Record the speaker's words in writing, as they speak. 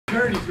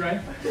Journeys, right?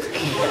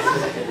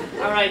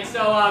 All right,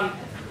 so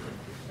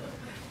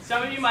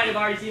some of you might have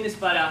already seen this,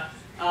 but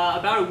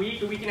about a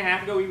week and a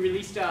half ago, we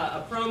released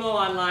a promo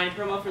online,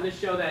 promo for this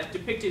show that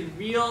depicted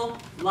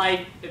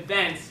real-life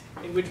events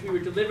in which we were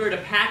delivered a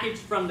package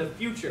from the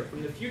future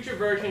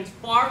versions,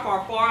 far,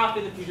 far, far off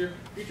in the future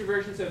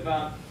versions of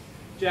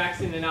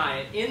Jackson and I.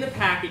 And in the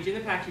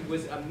package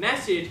was a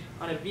message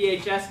on a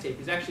VHS tape. It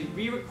was actually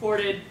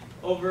re-recorded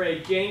over a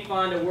Jane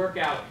Fonda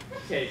workout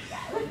tape.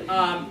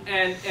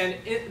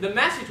 The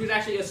message was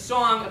actually a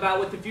song about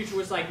what the future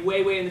was like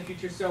way, way in the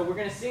future. So we're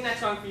going to sing that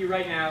song for you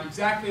right now.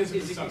 Exactly as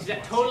it was sung to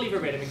us. Totally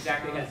verbatim,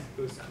 exactly as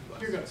it was sung to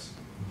us. Here goes.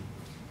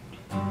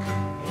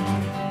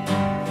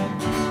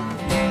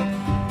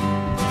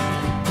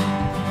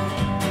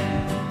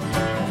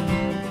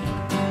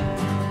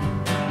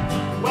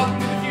 Welcome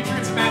to the future,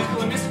 it's a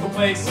magical and mystical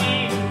place.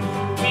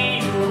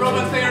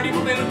 Robots, they aren't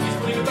evil, they live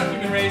peacefully with the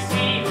human race.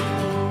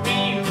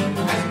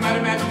 As you might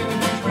imagine in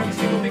the future, every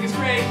single thing is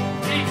great.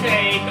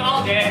 Retake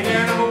all day. There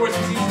are no more words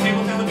than seasons,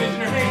 cable,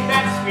 television, or hate.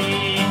 That's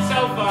sweet,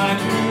 so fun.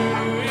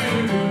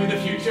 Ooh, the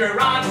future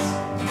rocks.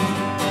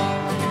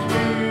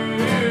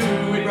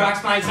 Ooh, it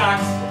rocks my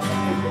socks.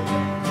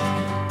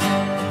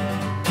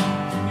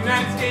 The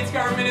United States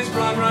government is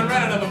run right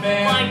out of a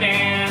van. My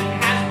man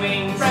has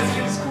wings.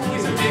 President is cool,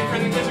 he's a big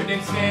friendly lizard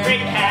named Stan.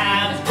 Great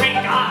abs, great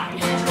guy.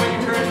 When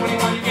you turn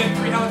 21, you get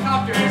 3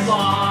 helicopters.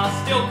 Law,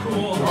 still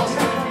cool. Also,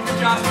 future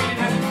Joss Whedon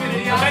has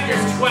Infinity Avengers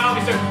 12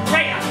 is a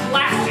great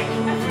classic.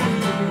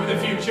 Ooh, the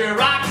future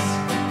rocks.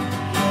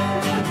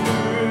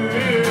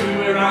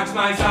 Ooh, it rocks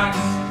my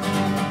socks.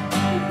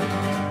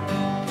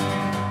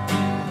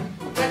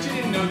 Bet you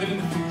didn't know that in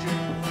the future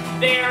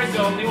There is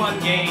only one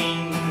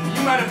game.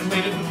 you might have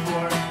played it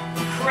before.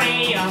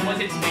 Crayon was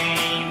its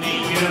name.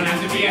 You don't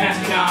have to be an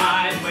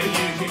astronaut, but you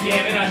should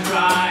give it a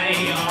try.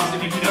 Also,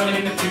 did you know that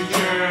in the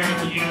future,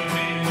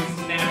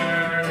 humans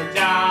never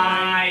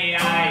die?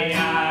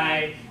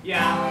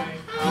 Yeah.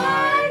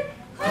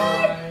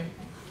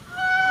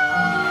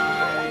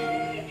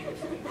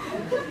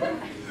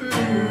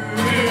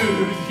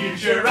 Ooh, the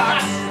future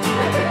rocks.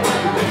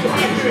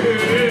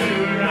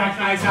 Ooh, rocks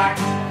my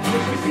socks.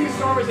 Should we sing a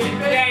Star Wars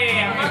 8-bit?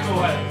 Yeah. Okay,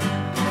 cool.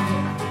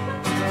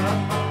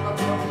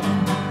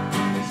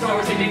 Star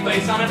Wars takes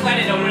place on a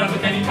planet loaded up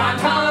with many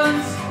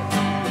tauntauns.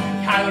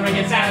 Kylo Ren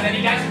gets sad, then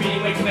he dies from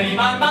eating way too many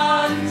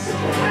bonbons.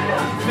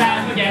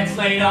 Phasma gets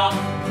laid off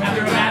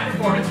after a bad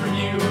performance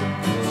review.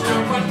 So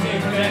much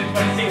paper then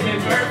 26-bit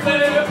bird flu.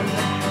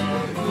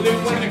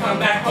 Luke's gonna come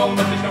back home,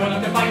 but there's no one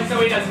left to fight, so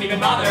he doesn't even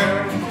bother.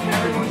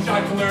 everyone's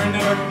shocked to learn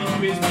that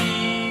R2-D2 is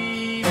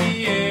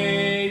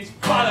BB-8's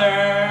father.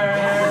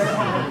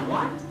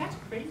 What? That's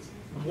crazy.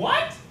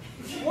 What?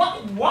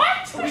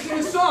 What? We sing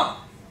a song.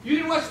 You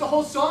didn't watch the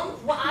whole song?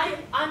 Well,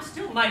 I'm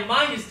still, my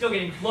mind is still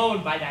getting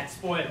blown by that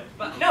spoiler.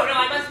 But no,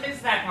 I must have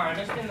missed that part. I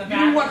must have been in the You back.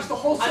 didn't watch the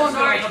whole song. I'm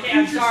sorry, no, okay,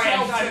 I'm future sorry,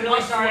 self I'm said really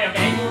no sorry, swear.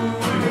 okay?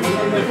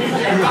 The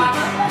future rocks.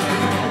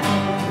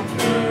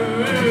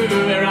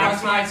 Ooh, it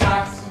rocks my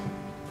socks.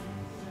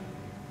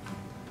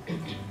 If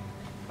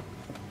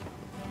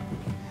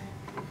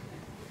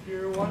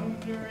you're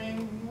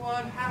wondering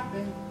what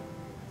happened,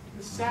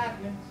 the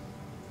sadness,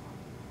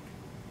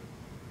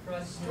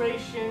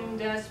 Frustration,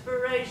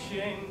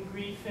 desperation,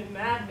 grief and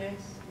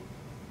madness.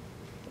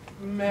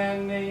 a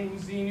man named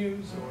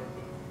Xenu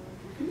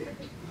Zorbo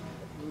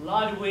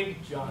Ludwig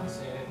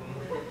Johnson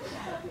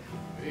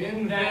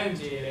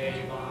invented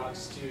a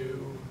box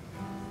to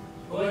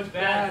put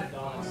bad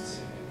thoughts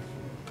in.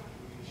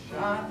 We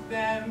shot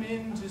them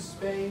into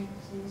space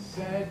and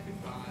said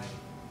goodbye.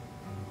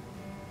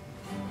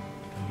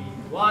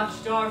 We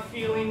watched our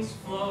feelings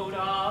float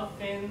off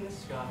in the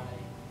sky.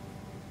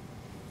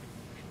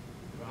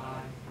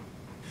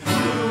 Ooh,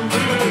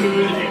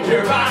 the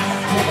future rocks.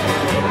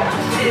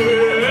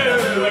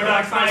 Ooh, it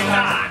rocks my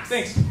socks.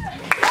 Thanks.